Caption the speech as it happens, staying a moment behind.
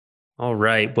All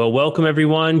right. Well, welcome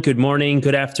everyone. Good morning,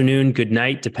 good afternoon, good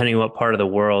night, depending on what part of the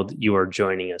world you are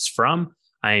joining us from.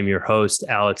 I am your host,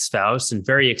 Alex Faust, and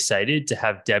very excited to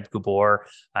have Deb Gabor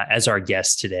as our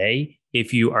guest today.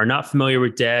 If you are not familiar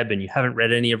with Deb and you haven't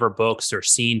read any of her books or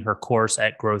seen her course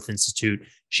at Growth Institute,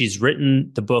 she's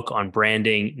written the book on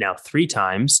branding now 3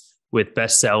 times with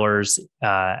bestsellers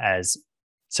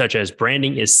such as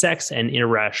Branding is Sex and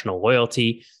Irrational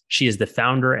Loyalty. She is the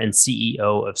founder and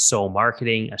CEO of Soul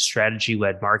Marketing, a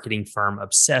strategy-led marketing firm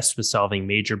obsessed with solving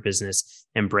major business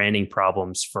and branding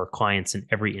problems for clients in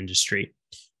every industry.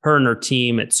 Her and her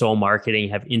team at Soul Marketing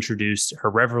have introduced her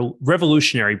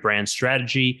revolutionary brand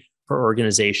strategy for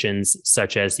organizations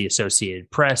such as the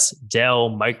Associated Press, Dell,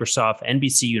 Microsoft,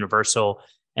 NBC Universal,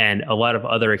 and a lot of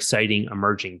other exciting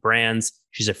emerging brands.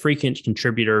 She's a frequent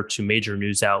contributor to major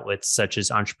news outlets such as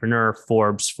Entrepreneur,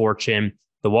 Forbes, Fortune,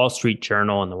 the Wall Street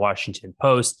Journal, and the Washington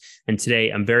Post. And today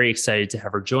I'm very excited to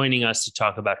have her joining us to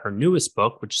talk about her newest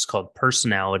book, which is called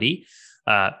Personality,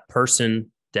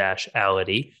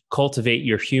 Person-ality, Cultivate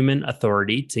Your Human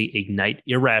Authority to Ignite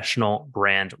Irrational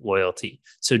Brand Loyalty.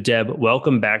 So Deb,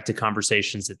 welcome back to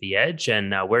Conversations at the Edge.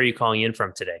 And where are you calling in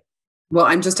from today? Well,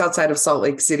 I'm just outside of Salt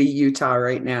Lake City, Utah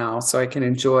right now, so I can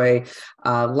enjoy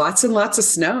lots and lots of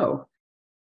snow.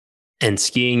 And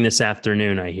skiing this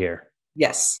afternoon, I hear.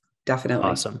 Yes, definitely.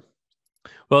 Awesome.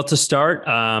 Well, to start,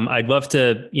 I'd love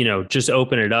to, just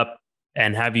open it up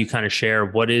and have you kind of share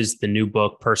what is the new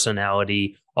book,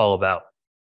 Personality, all about?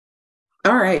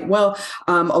 All right. Well,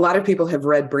 a lot of people have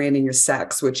read Branding is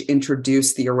Sex, which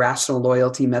introduced the irrational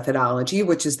loyalty methodology,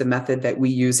 which is the method that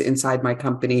we use inside my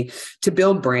company to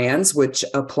build brands, which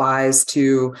applies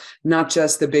to not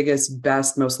just the biggest,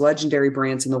 best, most legendary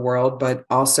brands in the world, but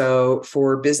also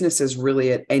for businesses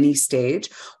really at any stage,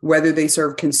 whether they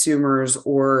serve consumers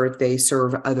or they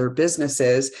serve other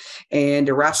businesses. And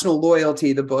Irrational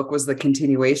Loyalty, the book, was the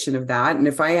continuation of that. And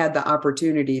if I had the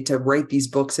opportunity to write these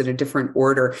books in a different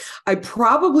order, I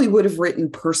probably would have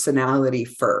written Personality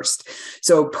first.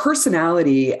 So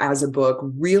Personality as a book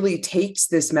really takes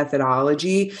this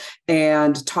methodology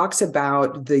and talks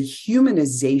about the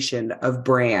humanization of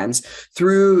brands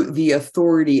through the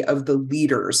authority of the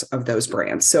leaders of those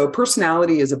brands. So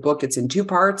Personality is a book. It's in 2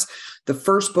 parts. The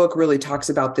first book really talks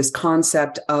about this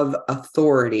concept of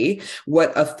authority,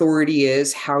 what authority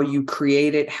is, how you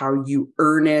create it, how you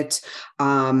earn it,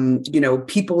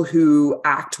 people who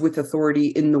act with authority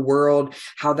in the world,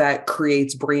 how that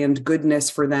creates brand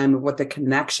goodness for them, what the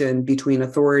connection between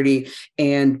authority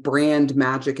and brand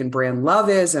magic and brand love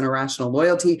is, and irrational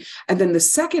loyalty. And then the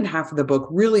second half of the book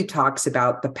really talks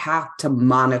about the path to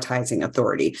monetizing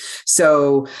authority.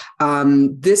 So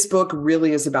this book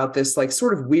really is about this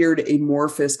sort of weird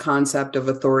amorphous concept of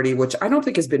authority, which I don't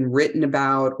think has been written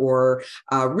about or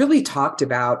really talked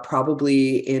about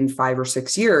probably in 5 or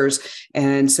 6 years.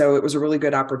 And so it was a really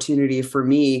good opportunity for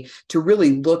me to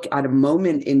really look at a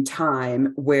moment in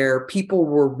time where people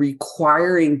were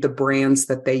requiring the brands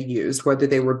that they used, whether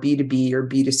they were B2B or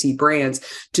B2C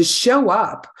brands, to show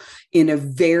up in a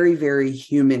very, very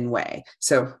human way.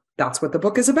 So that's what the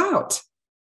book is about.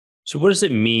 So what does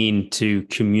it mean to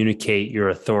communicate your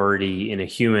authority in a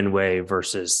human way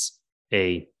versus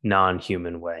a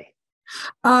non-human way?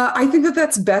 I think that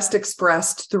that's best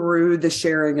expressed through the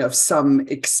sharing of some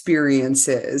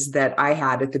experiences that I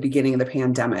had at the beginning of the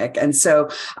pandemic. And so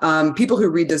people who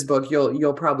read this book,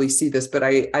 you'll probably see this, but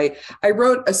I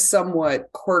wrote a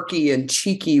somewhat quirky and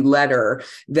cheeky letter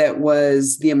that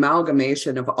was the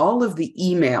amalgamation of all of the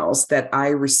emails that I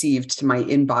received to my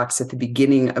inbox at the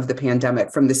beginning of the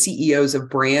pandemic from the CEOs of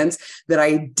brands that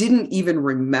I didn't even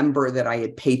remember that I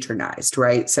had patronized,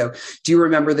 right? So do you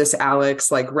remember this,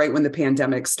 Alex? Right when the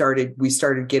pandemic started, we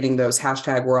started getting those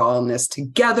hashtag we're all in this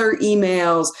together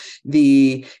emails,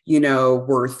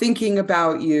 we're thinking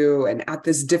about you. And at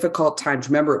this difficult time,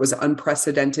 remember, it was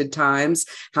unprecedented times,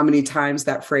 how many times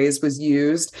that phrase was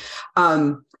used.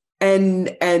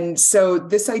 And so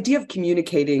this idea of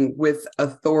communicating with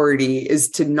authority is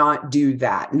to not do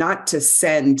that, not to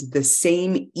send the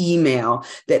same email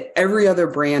that every other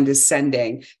brand is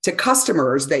sending to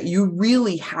customers that you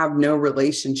really have no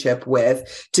relationship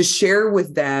with, to share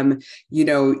with them,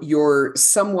 your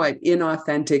somewhat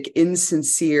inauthentic,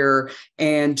 insincere,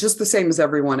 and just the same as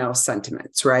everyone else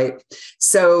sentiments, right?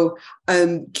 So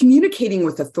Communicating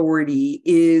with authority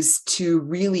is to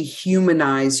really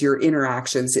humanize your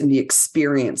interactions and the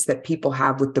experience that people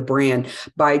have with the brand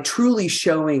by truly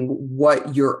showing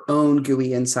what your own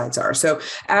gooey insights are. So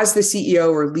as the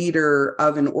CEO or leader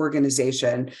of an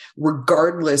organization,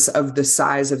 regardless of the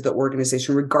size of the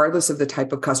organization, regardless of the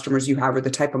type of customers you have or the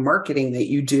type of marketing that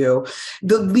you do,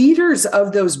 the leaders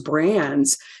of those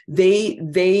brands,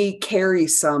 they carry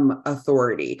some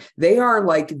authority. They are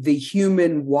like the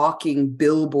human walking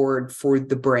billboard for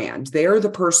the brand. They are the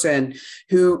person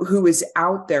who is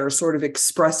out there sort of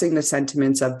expressing the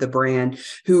sentiments of the brand,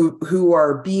 who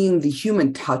are being the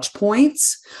human touch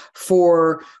points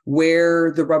for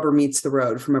where the rubber meets the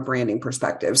road from a branding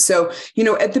perspective. So,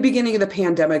 at the beginning of the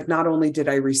pandemic, not only did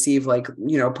I receive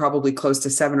probably close to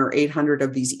 700 or 800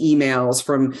 of these emails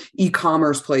from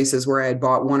e-commerce places where I had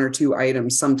bought one or two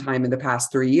items sometime in the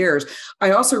past 3 years,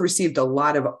 I also received a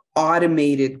lot of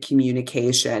automated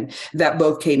communication that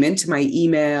both came into my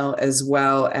email as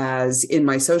well as in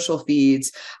my social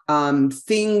feeds.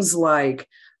 Things like,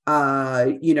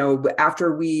 after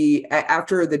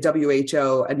the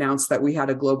WHO announced that we had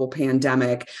a global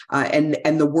pandemic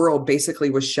and the world basically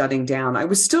was shutting down, I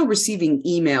was still receiving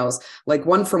emails, like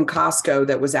one from Costco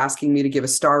that was asking me to give a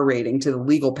star rating to the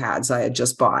legal pads I had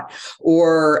just bought,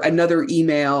 or another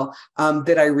email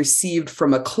that I received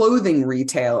from a clothing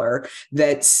retailer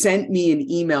that sent me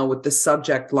an email with the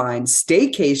subject line,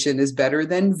 "Staycation is better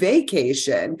than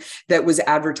vacation," that was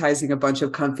advertising a bunch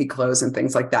of comfy clothes and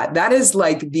things like that. That is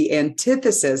like the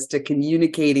antithesis to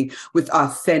communicating with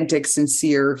authentic,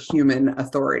 sincere human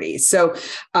authority. So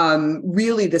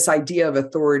really this idea of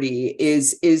authority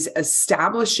is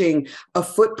establishing a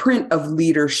footprint of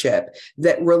leadership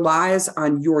that relies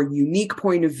on your unique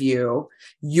point of view,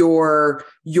 your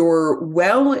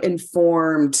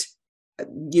well-informed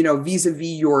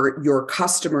vis-a-vis your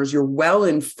customers, your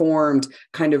well-informed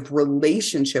kind of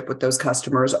relationship with those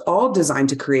customers, all designed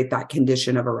to create that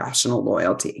condition of irrational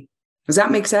loyalty. Does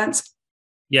that make sense?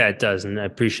 Yeah, it does. And I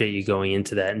appreciate you going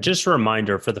into that. And just a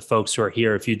reminder for the folks who are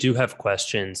here, if you do have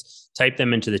questions, type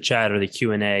them into the chat or the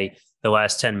Q&A. The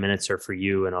last 10 minutes are for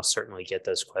you, and I'll certainly get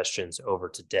those questions over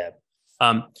to Deb.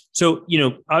 So,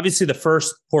 obviously the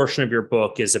first portion of your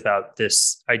book is about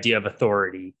this idea of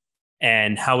authority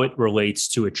and how it relates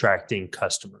to attracting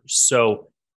customers. So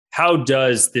how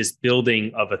does this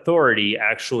building of authority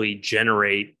actually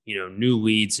generate, new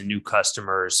leads and new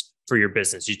customers for your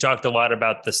business? You talked a lot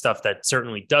about the stuff that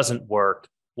certainly doesn't work.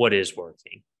 What is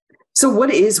working? So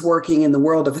what is working in the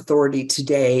world of authority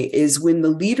today is when the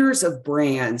leaders of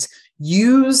brands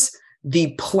use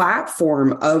the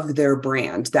platform of their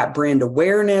brand, that brand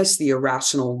awareness, the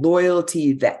irrational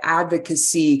loyalty, the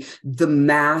advocacy, the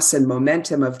mass and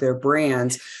momentum of their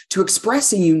brands to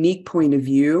express a unique point of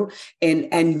view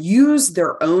and use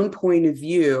their own point of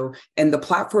view and the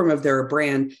platform of their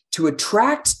brand to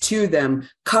attract to them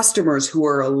customers who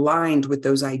are aligned with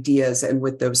those ideas and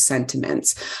with those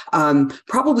sentiments.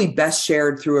 Probably best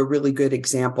shared through a really good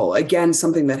example. Again,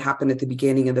 something that happened at the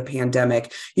beginning of the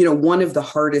pandemic. One of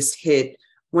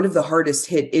the hardest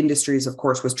hit industries, of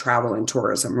course, was travel and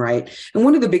tourism, right? And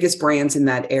one of the biggest brands in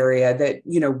that area that,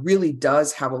 really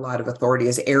does have a lot of authority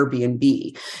is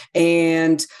Airbnb.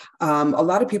 And a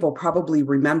lot of people probably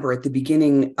remember at the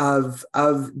beginning of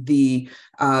the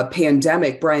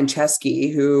pandemic, Brian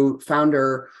Chesky, who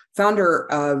founder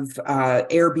of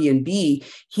Airbnb,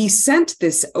 he sent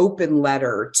this open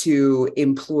letter to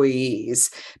employees,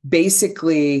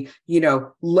 basically,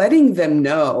 letting them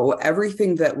know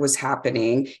everything that was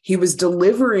happening. He was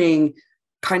delivering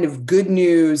kind of good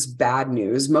news, bad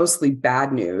news, mostly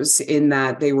bad news, in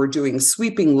that they were doing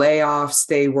sweeping layoffs.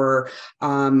 They were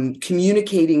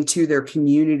communicating to their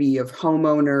community of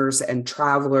homeowners and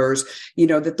travelers,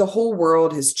 that the whole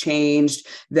world has changed,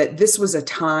 that this was a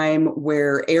time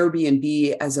where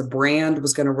Airbnb as a brand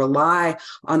was going to rely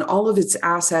on all of its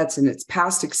assets and its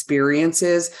past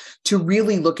experiences to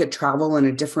really look at travel in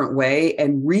a different way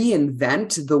and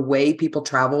reinvent the way people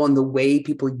travel and the way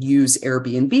people use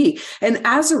Airbnb. And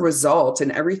as a result, and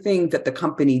everything that the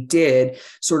company did,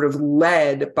 sort of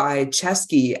led by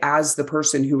Chesky as the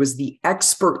person who was the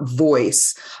expert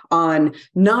voice on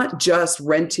not just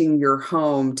renting your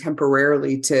home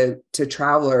temporarily to to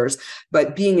travelers,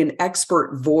 but being an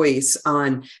expert voice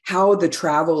on how the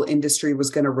travel industry was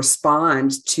going to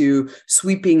respond to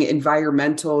sweeping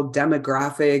environmental,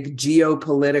 demographic,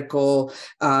 geopolitical,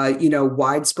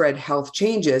 widespread health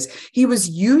changes. He was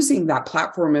using that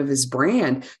platform of his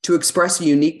brand to express a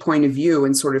unique point of view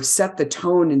and sort of set the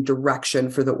tone and direction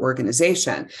for the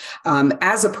organization.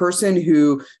 As a person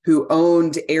who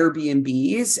owned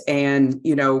Airbnbs and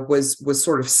was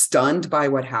sort of stunned by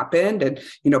what happened, and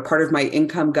part of my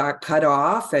income got cut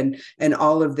off, and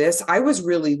all of this, I was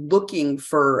really looking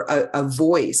for a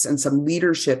voice and some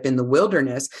leadership in the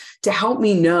wilderness to help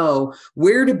me know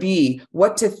where to be,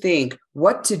 what to think,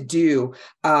 what to do,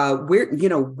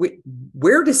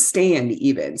 where to stand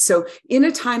even. So in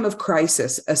a time of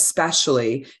crisis,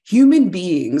 especially, human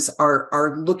beings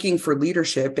are looking for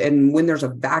leadership. And when there's a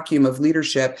vacuum of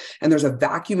leadership and there's a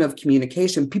vacuum of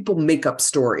communication, people make up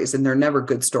stories, and they're never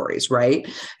good stories, right?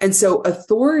 And so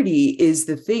authority is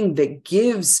the thing that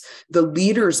gives the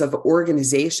leaders of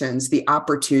organizations the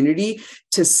opportunity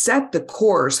to set the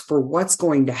course for what's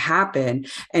going to happen,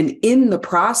 and in the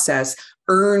process,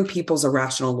 earn people's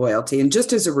irrational loyalty. And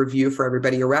just as a review for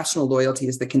everybody, irrational loyalty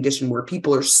is the condition where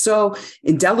people are so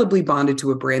indelibly bonded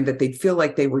to a brand that they'd feel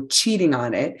like they were cheating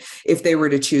on it if they were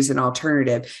to choose an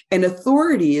alternative. And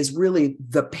authority is really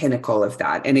the pinnacle of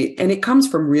that. And it comes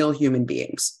from real human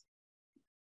beings.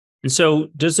 And so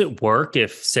does it work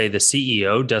if, say, the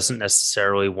CEO doesn't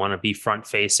necessarily want to be front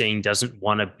facing, doesn't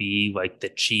want to be like the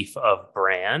chief of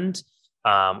brand?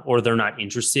 Or they're not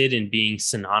interested in being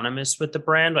synonymous with the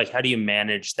brand? Like, how do you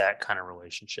manage that kind of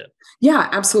relationship? Yeah,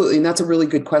 absolutely. And that's a really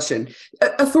good question.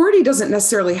 Authority doesn't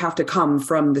necessarily have to come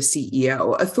from the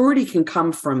CEO. Authority can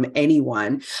come from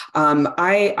anyone.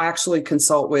 I actually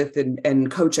consult with and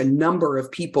coach a number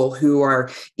of people who are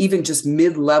even just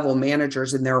mid-level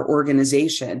managers in their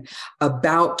organization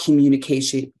about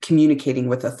communicating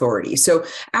with authority. So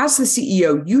as the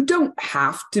CEO, you don't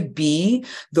have to be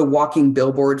the walking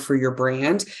billboard for your brand.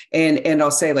 And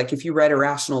I'll say, like, if you read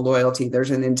Irrational Loyalty,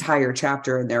 there's an entire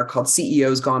chapter in there called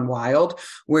CEOs Gone Wild,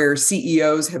 where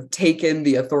CEOs have taken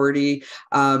the authority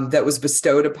that was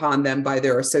bestowed upon them by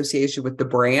their association with the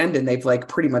brand, and they've like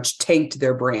pretty much tanked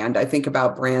their brand. I think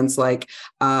about brands like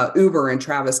Uber and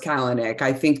Travis Kalanick.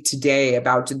 I think today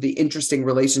about the interesting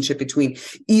relationship between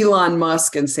Elon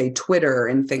Musk and, say, Twitter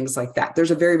and things like that.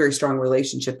 There's a very, very strong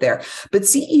relationship there. But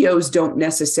CEOs don't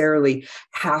necessarily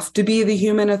have to be the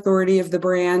human authority of the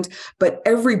brand, but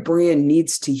every brand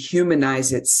needs to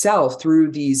humanize itself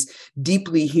through these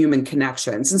deeply human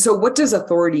connections. And so what does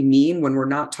authority mean when we're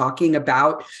not talking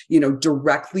about,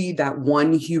 directly that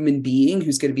one human being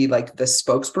who's going to be like the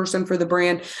spokesperson for the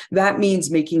brand? That means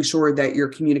making sure that your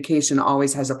communication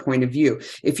always has a point of view.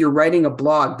 If you're writing a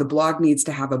blog, the blog needs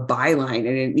to have a byline,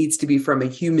 and it needs to be from a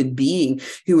human being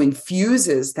who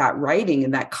infuses that writing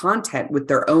and that content with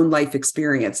their own life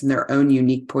experience and their own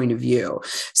unique point of view.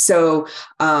 So,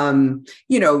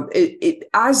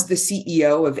 as the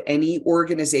CEO of any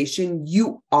organization,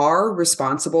 you are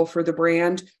responsible for the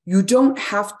brand. You don't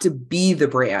have to be the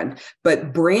brand,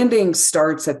 but branding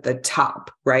starts at the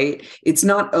top, right? It's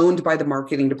not owned by the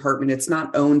marketing department. It's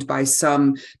not owned by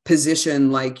some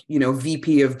position like,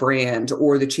 VP of brand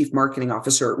or the chief marketing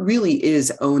officer. It really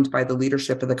is owned by the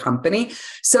leadership of the company.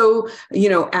 So,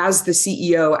 as the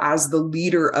CEO, as the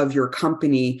leader of your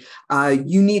company,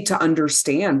 you need to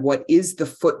understand what is the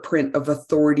footprint of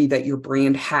authority that your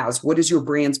brand has. What is your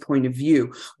brand's point of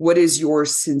view? What is your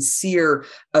sincere,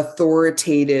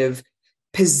 authoritative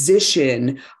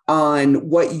position on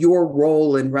what your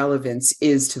role and relevance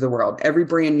is to the world? Every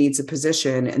brand needs a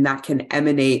position, and that can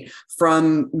emanate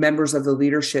from members of the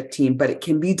leadership team, but it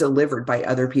can be delivered by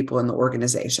other people in the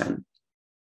organization.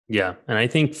 Yeah. And I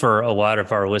think for a lot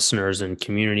of our listeners and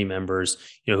community members,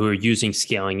 who are using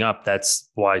scaling up, that's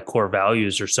why core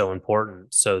values are so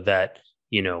important, so that,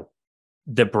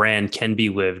 the brand can be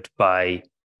lived by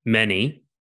many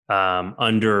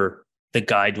under the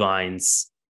guidelines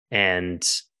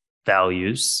and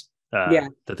values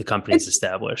that the company's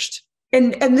established.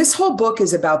 And this whole book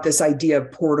is about this idea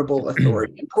of portable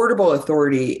authority. And portable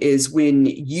authority is when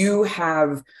you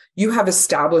have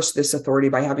established this authority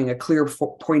by having a clear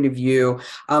point of view.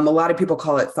 A lot of people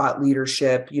call it thought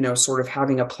leadership, sort of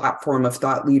having a platform of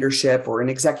thought leadership or an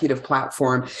executive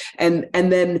platform. And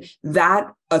then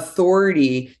that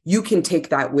authority, you can take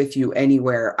that with you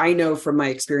anywhere. I know from my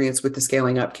experience with the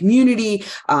scaling up community,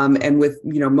 and with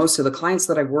most of the clients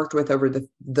that I've worked with over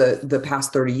the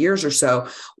past 30 years or so,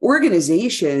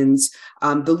 organizations,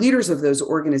 the leaders of those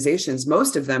organizations,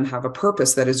 most of them have a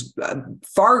purpose that is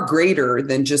far greater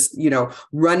than just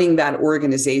running that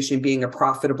organization, being a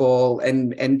profitable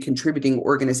and contributing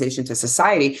organization to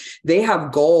society. They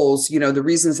have goals. The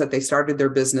reasons that they started their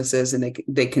businesses and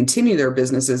they continue their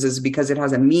businesses is because it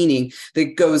has a meaning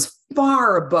that goes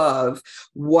far above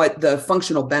what the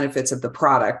functional benefits of the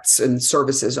products and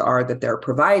services are that they're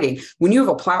providing. When you have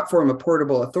a platform of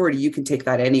portable authority, you can take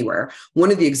that anywhere.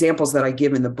 One of the examples that I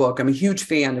give in the book, I'm a huge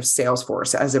fan of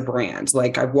Salesforce as a brand.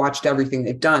 Like, I've watched everything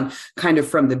they've done kind of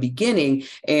from the beginning.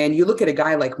 And you look at a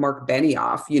guy like Mark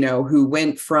Benioff, who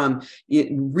went from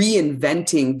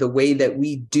reinventing the way that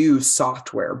we do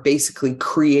software, basically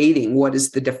creating what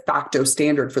is the de facto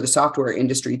standard for the software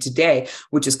industry today,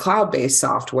 which is cloud-based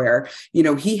software.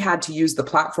 He had to use the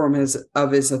platform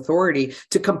of his authority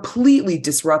to completely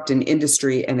disrupt an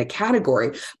industry and a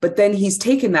category. But then he's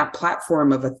taken that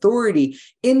platform of authority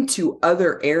into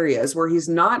other areas where he's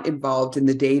not involved in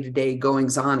the day-to-day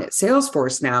goings-on at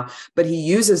Salesforce now, but he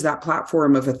uses that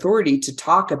platform of authority to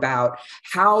talk about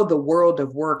how the world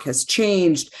of work has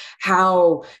changed,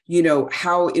 how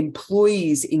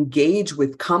employees engage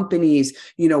with companies,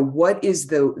 what is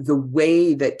the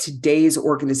way that today's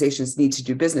organizations need to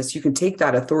do business. You can take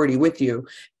that authority with you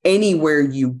anywhere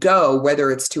you go,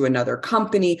 whether it's to another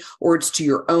company or it's to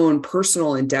your own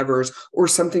personal endeavors or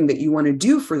something that you want to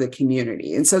do for the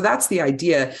community. And so that's the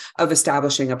idea of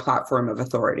establishing a platform of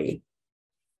authority.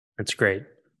 That's great.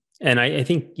 And I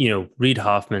think, Reid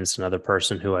Hoffman's another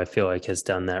person who I feel like has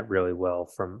done that really well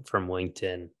from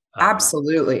LinkedIn.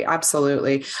 Absolutely.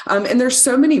 And there's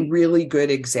so many really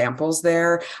good examples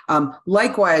there.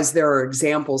 Likewise, there are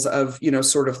examples of,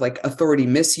 sort of like authority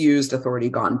misused, authority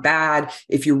gone bad.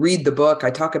 If you read the book,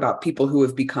 I talk about people who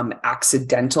have become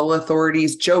accidental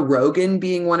authorities, Joe Rogan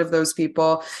being one of those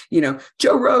people.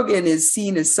 Joe Rogan is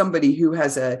seen as somebody who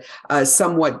has a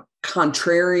somewhat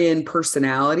contrarian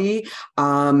personality,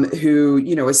 who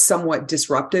is somewhat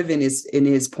disruptive in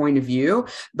his point of view,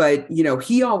 but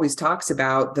he always talks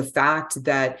about the fact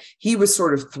that he was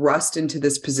sort of thrust into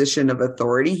this position of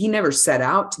authority. He never set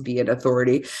out to be an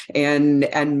authority, and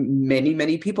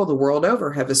many people the world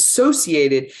over have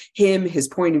associated him, his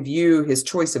point of view, his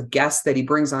choice of guests that he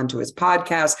brings onto his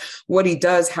podcast, what he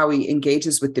does, how he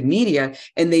engages with the media,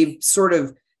 and they've sort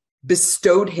of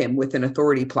bestowed him with an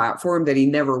authority platform that he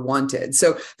never wanted.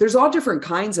 So there's all different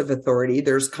kinds of authority.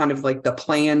 There's kind of like the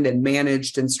planned and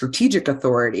managed and strategic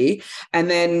authority. And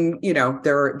then,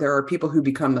 there are people who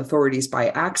become authorities by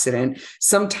accident,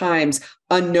 sometimes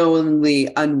unknowingly,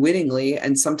 unwittingly,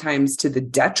 and sometimes to the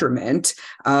detriment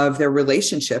of their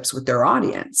relationships with their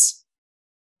audience.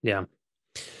 Yeah.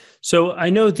 So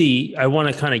I know I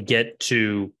want to kind of get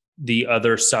to the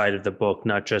other side of the book,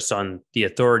 not just on the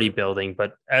authority building,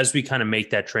 but as we kind of make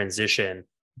that transition,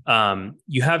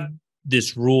 you have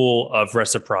this rule of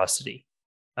reciprocity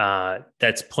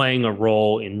that's playing a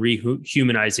role in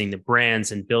rehumanizing the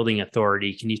brands and building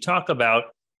authority. Can you talk about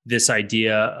this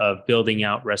idea of building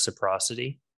out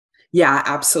reciprocity? Yeah,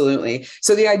 absolutely.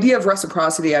 So the idea of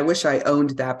reciprocity, I wish I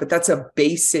owned that, but that's a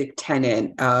basic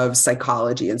tenet of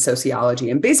psychology and sociology.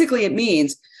 And basically it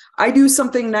means I do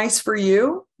something nice for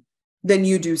you, then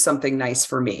you do something nice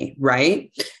for me,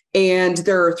 right? And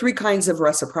there are three kinds of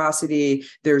reciprocity.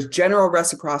 There's general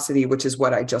reciprocity, which is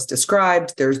what I just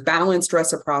described. There's balanced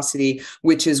reciprocity,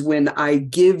 which is when I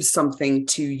give something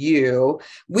to you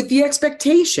with the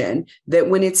expectation that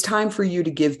when it's time for you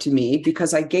to give to me,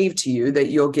 because I gave to you, that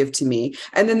you'll give to me.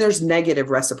 And then there's negative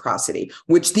reciprocity,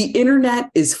 which the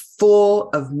internet is full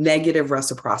of negative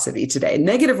reciprocity today.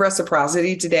 Negative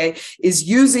reciprocity today is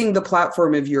using the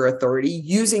platform of your authority,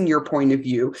 using your point of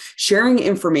view, sharing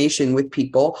information with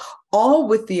people, all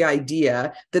with the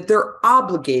idea that they're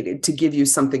obligated to give you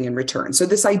something in return. So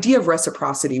this idea of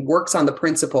reciprocity works on the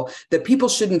principle that people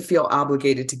shouldn't feel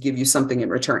obligated to give you something in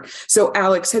return. So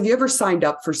Alex, have you ever signed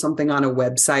up for something on a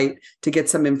website to get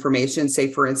some information,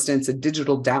 say, for instance, a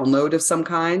digital download of some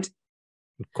kind?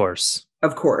 Of course.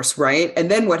 Of course, right? And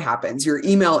then what happens? Your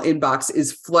email inbox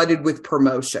is flooded with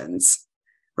promotions.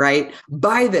 right?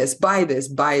 Buy this, buy this,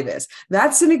 buy this.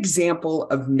 That's an example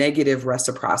of negative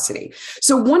reciprocity.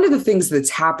 So one of the things that's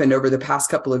happened over the past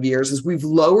couple of years is we've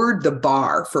lowered the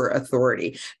bar for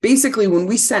authority. Basically, when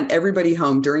we sent everybody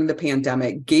home during the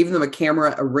pandemic, gave them a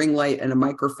camera, a ring light, and a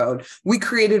microphone, we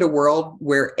created a world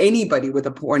where anybody with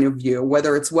a point of view,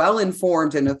 whether it's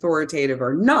well-informed and authoritative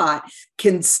or not,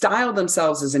 can style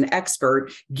themselves as an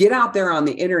expert, get out there on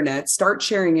the internet, start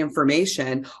sharing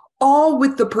information, all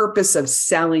with the purpose of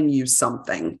selling you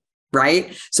something,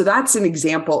 right? So that's an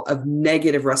example of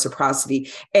negative reciprocity.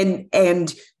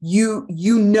 And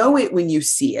you know it when you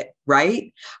see it,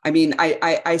 right? I mean,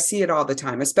 I see it all the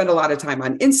time. I spend a lot of time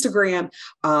on Instagram,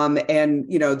 and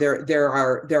there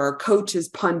are coaches,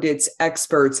 pundits,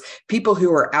 experts, people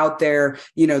who are out there.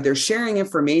 They're sharing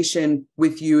information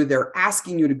with you. They're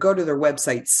asking you to go to their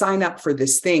website, sign up for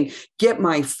this thing, get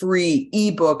my free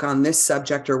ebook on this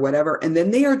subject or whatever, and then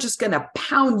they are just going to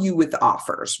pound you with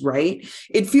offers, right?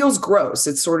 It feels gross.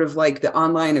 It's sort of like the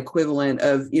online equivalent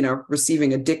of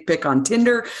receiving a dick pic on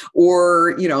Tinder, or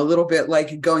a little bit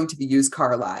like going to the used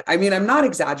car lot. I mean, I'm not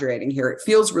exaggerating here. It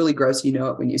feels really gross. You know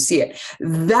it when you see it.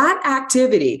 That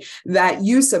activity, that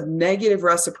use of negative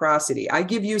reciprocity, I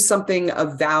give you something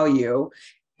of value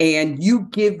and you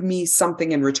give me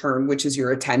something in return, which is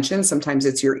your attention. Sometimes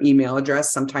it's your email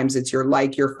address. Sometimes it's your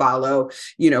like, your follow,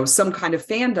 some kind of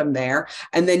fandom there.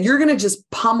 And then you're going to just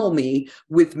pummel me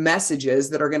with messages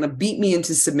that are going to beat me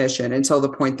into submission until the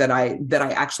point that I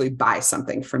actually buy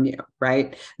something from you,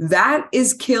 right? That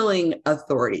is killing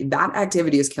authority. That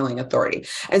activity is killing authority.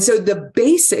 And so the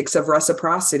basics of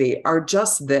reciprocity are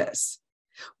just this.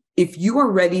 If you are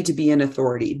ready to be an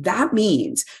authority, that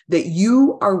means that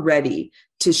you are ready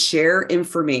to share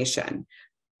information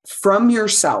from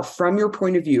yourself, from your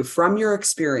point of view, from your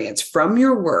experience, from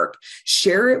your work,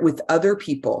 share it with other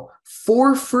people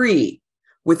for free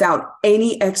without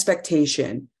any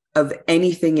expectation of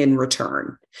anything in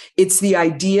return. It's the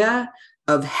idea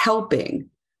of helping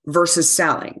versus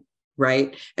selling.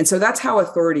 Right. And so that's how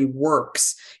authority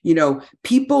works.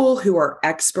 People who are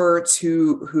experts,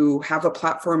 who have a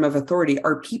platform of authority,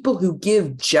 are people who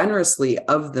give generously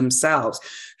of themselves,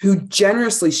 who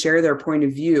generously share their point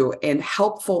of view and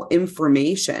helpful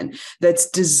information that's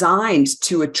designed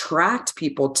to attract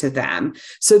people to them,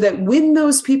 so that when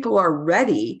those people are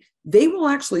ready, they will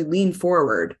actually lean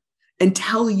forward and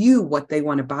tell you what they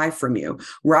want to buy from you,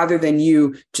 rather than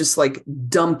you just like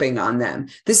dumping on them.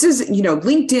 This is,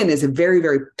 LinkedIn is a very,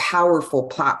 very powerful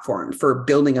platform for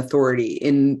building authority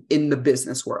in the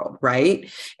business world, right?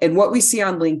 And what we see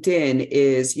on LinkedIn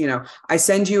is, I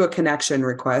send you a connection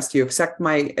request, you accept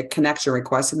my connection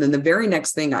request, and then the very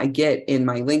next thing I get in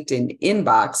my LinkedIn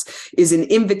inbox is an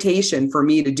invitation for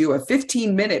me to do a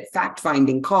 15-minute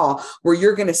fact-finding call where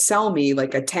you're going to sell me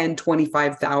like a $10,000,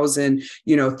 $25,000,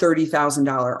 $30,000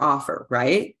 offer,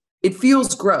 right? It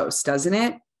feels gross, doesn't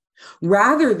it?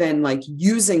 Rather than like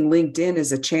using LinkedIn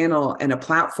as a channel and a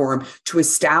platform to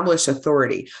establish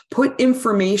authority, put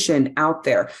information out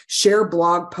there, share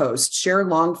blog posts, share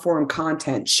long form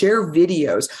content, share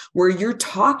videos where you're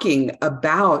talking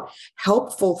about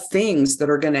helpful things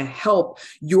that are going to help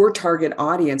your target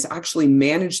audience actually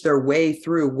manage their way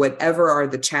through whatever are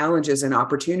the challenges and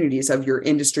opportunities of your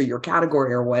industry, your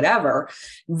category, or whatever.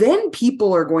 Then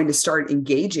people are going to start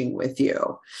engaging with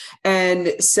you.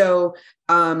 And so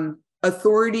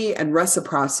authority and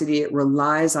reciprocity, it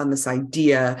relies on this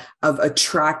idea of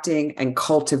attracting and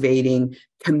cultivating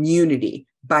community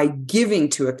by giving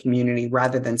to a community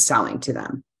rather than selling to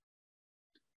them.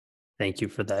 Thank you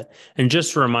for that. And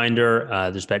just a reminder,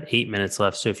 there's about 8 minutes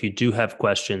left. So if you do have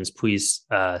questions, please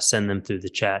send them through the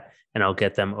chat and I'll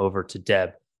get them over to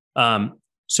Deb.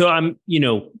 So I'm,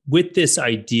 with this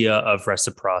idea of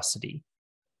reciprocity,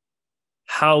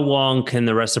 how long can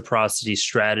the reciprocity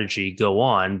strategy go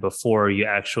on before you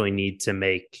actually need to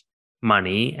make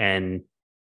money and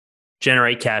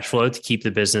generate cash flow to keep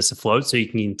the business afloat so you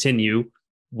can continue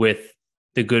with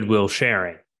the goodwill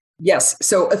sharing? Yes.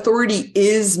 So authority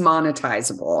is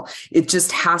monetizable. It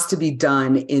just has to be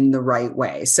done in the right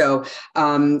way. So,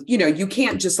 you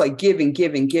can't just like give and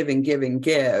give and give and give and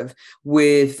give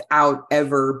without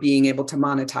ever being able to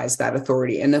monetize that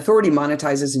authority. And authority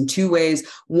monetizes in two ways.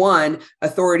 One,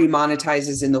 authority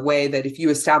monetizes in the way that if you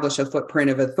establish a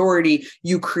footprint of authority,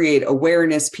 you create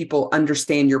awareness, people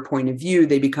understand your point of view,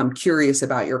 they become curious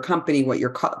about your company, what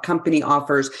your company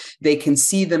offers, they can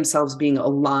see themselves being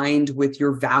aligned with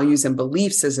your value values and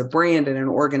beliefs as a brand and an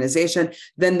organization,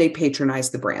 then they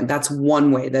patronize the brand. That's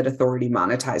one way that authority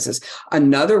monetizes.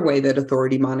 Another way that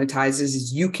authority monetizes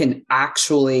is you can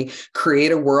actually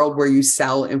create a world where you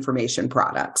sell information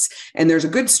products. And there's a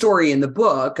good story in the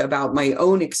book about my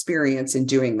own experience in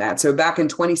doing that. So back in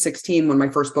 2016, when my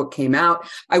first book came out,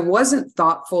 I wasn't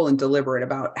thoughtful and deliberate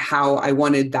about how I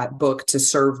wanted that book to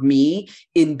serve me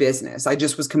in business. I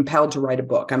just was compelled to write a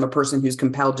book. I'm a person who's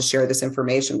compelled to share this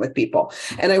information with people.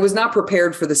 And I was not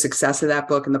prepared for the success of that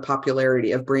book and the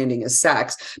popularity of branding as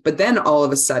sex. But then all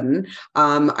of a sudden,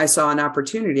 I saw an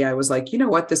opportunity. I was like, you know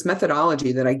what, this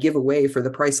methodology that I give away for the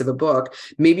price of a book,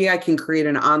 maybe I can create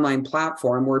an online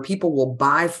platform where people will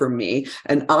buy from me,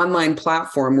 an online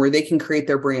platform where they can create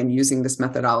their brand using this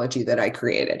methodology that I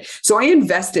created. So I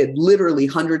invested literally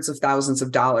hundreds of thousands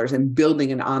of dollars in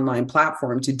building an online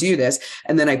platform to do this.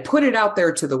 And then I put it out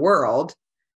there to the world,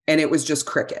 and it was just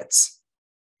crickets.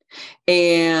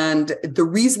 And the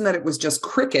reason that it was just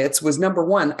crickets was, number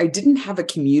one, I didn't have a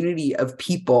community of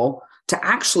people to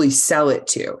actually sell it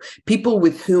to, people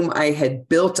with whom I had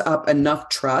built up enough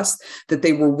trust that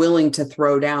they were willing to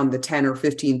throw down the $10,000 or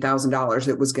 $15,000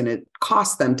 it was going to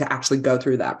cost them to actually go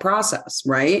through that process,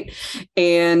 right?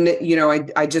 And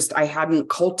I hadn't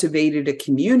cultivated a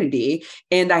community,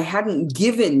 and I hadn't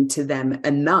given to them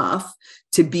enough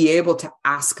to be able to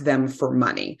ask them for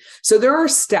money. So there are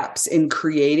steps in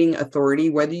creating authority,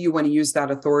 whether you want to use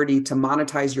that authority to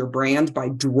monetize your brand by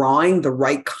drawing the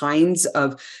right kinds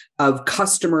of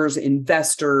customers,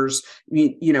 investors,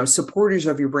 supporters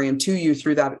of your brand to you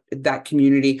through that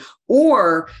community,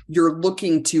 or you're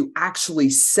looking to actually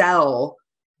sell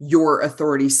your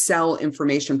authority, sell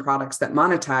information products that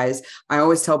monetize. I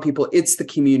always tell people it's the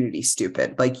community,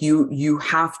 stupid. Like you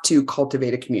have to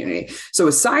cultivate a community. So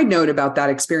a side note about that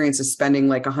experience is spending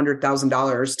like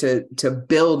 $100,000 to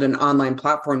build an online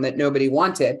platform that nobody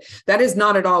wanted. That is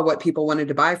not at all what people wanted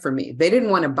to buy from me. They didn't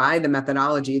want to buy the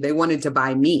methodology. They wanted to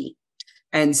buy me.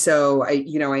 And so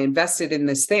I invested in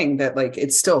this thing that like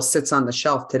it still sits on the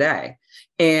shelf today.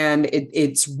 And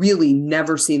it's really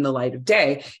never seen the light of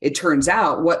day. It turns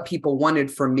out what people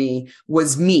wanted from me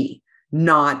was me,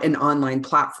 not an online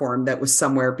platform that was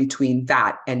somewhere between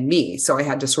that and me. So I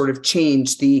had to sort of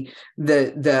change the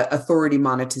authority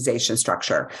monetization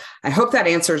structure. I hope that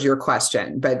answers your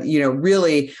question, but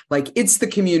really, like, it's the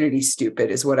community, stupid,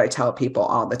 is what I tell people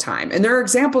all the time. And there are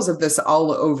examples of this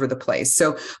all over the place.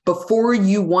 So before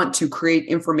you want to create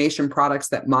information products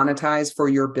that monetize for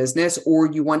your business,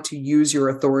 or you want to use your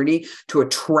authority to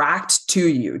attract to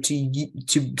you,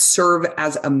 to serve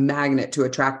as a magnet to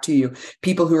attract to you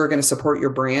people who are going to support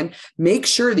your brand, make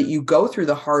sure that you go through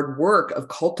the hard work of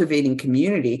cultivating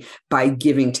community by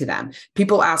giving to them.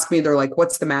 People ask me, they're like,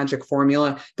 what's the magic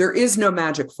formula? There is no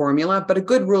magic formula, but a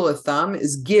good rule of thumb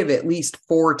is give at least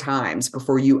 4 times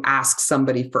before you ask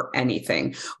somebody for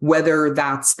anything, whether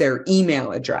that's their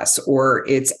email address, or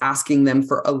it's asking them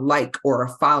for a like or a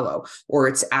follow, or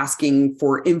it's asking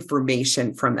for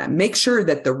information from them. Make sure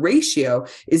that the ratio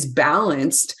is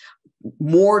balanced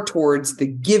more towards the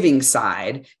giving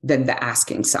side than the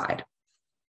asking side.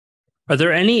 Are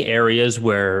there any areas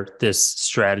where this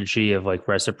strategy of like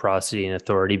reciprocity and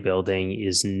authority building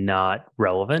is not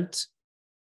relevant?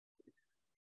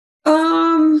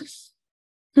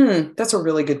 That's a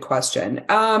really good question.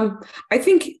 I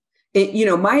think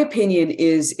my opinion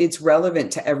is it's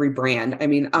relevant to every brand. I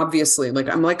mean, obviously, like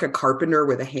I'm like a carpenter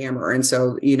with a hammer. And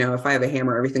so, if I have a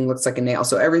hammer, everything looks like a nail.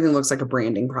 So everything looks like a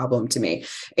branding problem to me.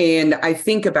 And I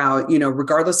think about,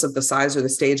 regardless of the size or the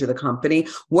stage of the company,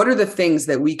 what are the things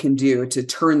that we can do to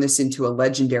turn this into a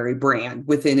legendary brand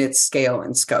within its scale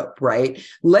and scope, right?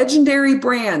 Legendary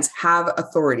brands have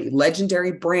authority.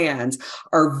 Legendary brands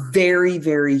are very,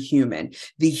 very human.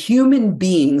 The human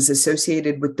beings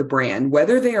associated with the brand,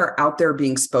 whether they are out there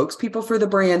being spokespeople for the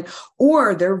brand,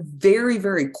 or they're very,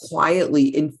 very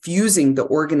quietly infusing the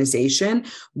organization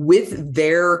with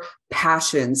their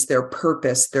passions, their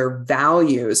purpose, their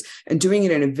values, and doing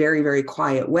it in a very, very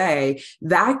quiet way,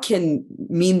 that can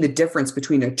mean the difference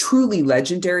between a truly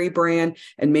legendary brand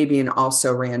and maybe an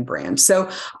also-ran brand. So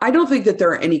I don't think that there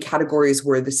are any categories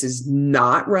where this is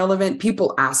not relevant.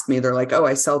 People ask me, they're like, oh,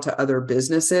 I sell to other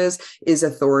businesses. Is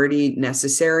authority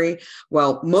necessary?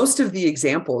 Well, most of the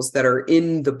examples that are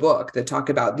in the book that talk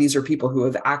about these are people who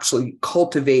have actually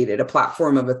cultivated a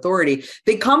platform of authority,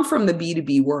 they come from the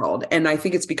B2B world. And I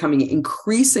think it's becoming becoming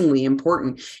increasingly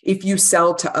important if you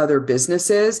sell to other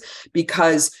businesses,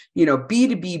 because,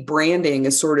 B2B branding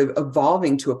is sort of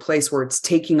evolving to a place where it's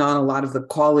taking on a lot of the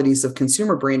qualities of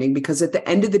consumer branding, because at the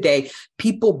end of the day,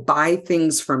 people buy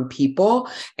things from people.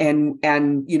 And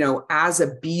as a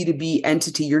B2B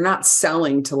entity, you're not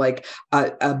selling to like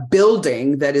a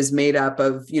building that is made up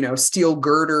of, steel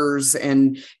girders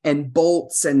and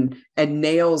bolts and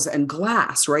nails and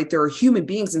glass, right? There are human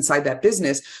beings inside that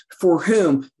business for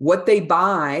whom what they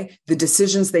buy, the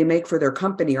decisions they make for their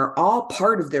company are all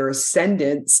part of their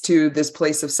ascendance to this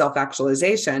place of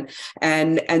self-actualization.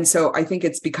 And so I think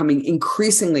it's becoming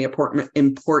increasingly important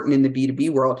in the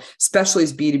B2B world, especially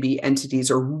as B2B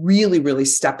entities are really, really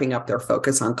stepping up their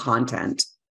focus on content.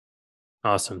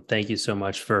 Awesome. Thank you so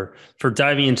much for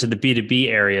diving into the B2B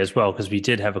area as well, because we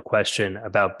did have a question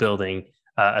about building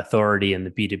authority in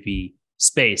the B2B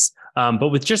space. But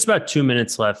with just about 2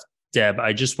 minutes left, Deb,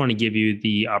 I just want to give you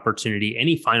the opportunity.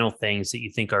 Any final things that you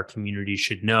think our community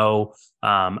should know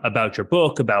about your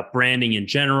book, about branding in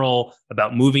general,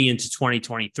 about moving into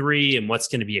 2023 and what's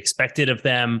going to be expected of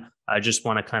them? I just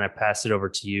want to kind of pass it over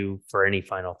to you for any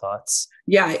final thoughts.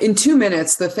 Yeah, in 2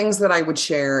 minutes, the things that I would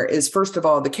share is, first of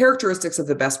all, the characteristics of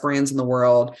the best brands in the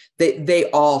world. They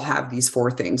all have these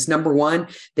 4 things. Number one,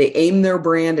 they aim their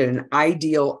brand at an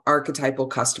ideal archetypal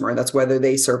customer. That's whether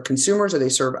they serve consumers or they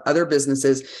serve other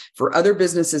businesses. For other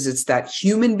businesses, it's that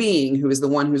human being who is the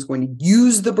one who's going to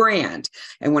use the brand.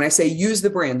 And when I say use the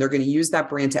brand, they're going to use that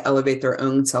brand to elevate their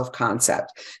own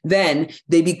self-concept. Then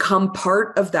they become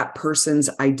part of that person's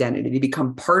identity. They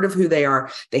become part of who they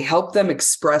are. They help them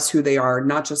express who they are,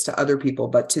 not just to other people,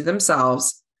 but to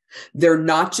themselves. They're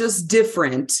not just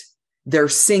different, they're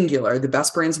singular. The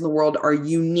best brands in the world are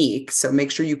unique. So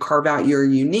make sure you carve out your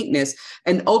uniqueness.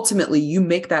 And ultimately, you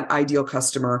make that ideal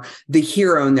customer the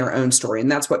hero in their own story.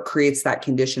 And that's what creates that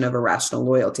condition of irrational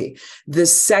loyalty. The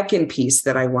second piece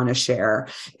that I want to share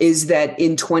is that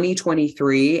in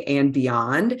 2023 and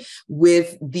beyond,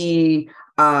 with the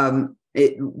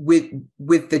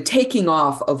with the taking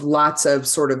off of lots of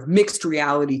sort of mixed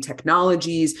reality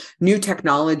technologies, new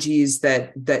technologies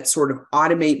that sort of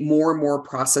automate more and more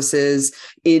processes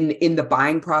in the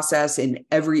buying process in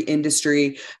every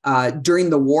industry, during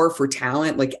the war for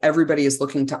talent, like everybody is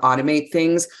looking to automate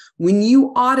things. When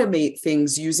you automate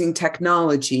things using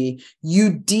technology,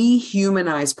 you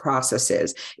dehumanize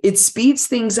processes. It speeds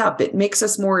things up. It makes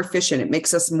us more efficient. It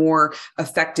makes us more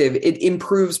effective. It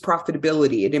improves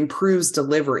profitability. It improves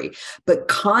delivery. But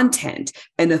content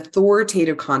and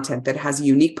authoritative content that has a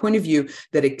unique point of view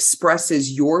that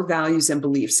expresses your values and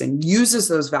beliefs and uses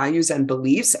those values and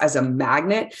beliefs as a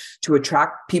magnet to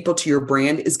attract people to your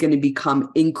brand is going to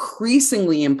become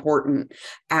increasingly important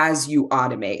as you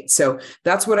automate. So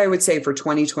that's what I would say for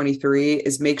 2023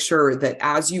 is make sure that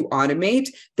as you automate,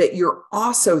 that you're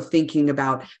also thinking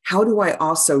about how do I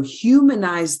also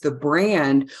humanize the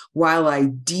brand while I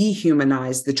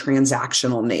dehumanize the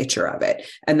transactional nature of it.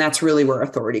 And that's really where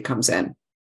authority comes in.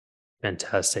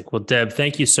 Fantastic. Well, Deb,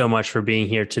 thank you so much for being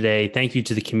here today. Thank you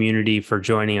to the community for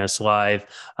joining us live,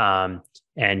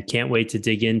 and can't wait to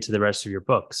dig into the rest of your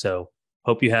book. So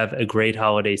hope you have a great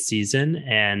holiday season,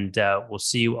 and we'll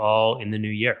see you all in the new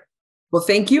year. Well,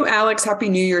 thank you, Alex. Happy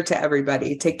New Year to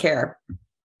everybody. Take care.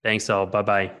 Thanks all.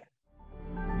 Bye-bye.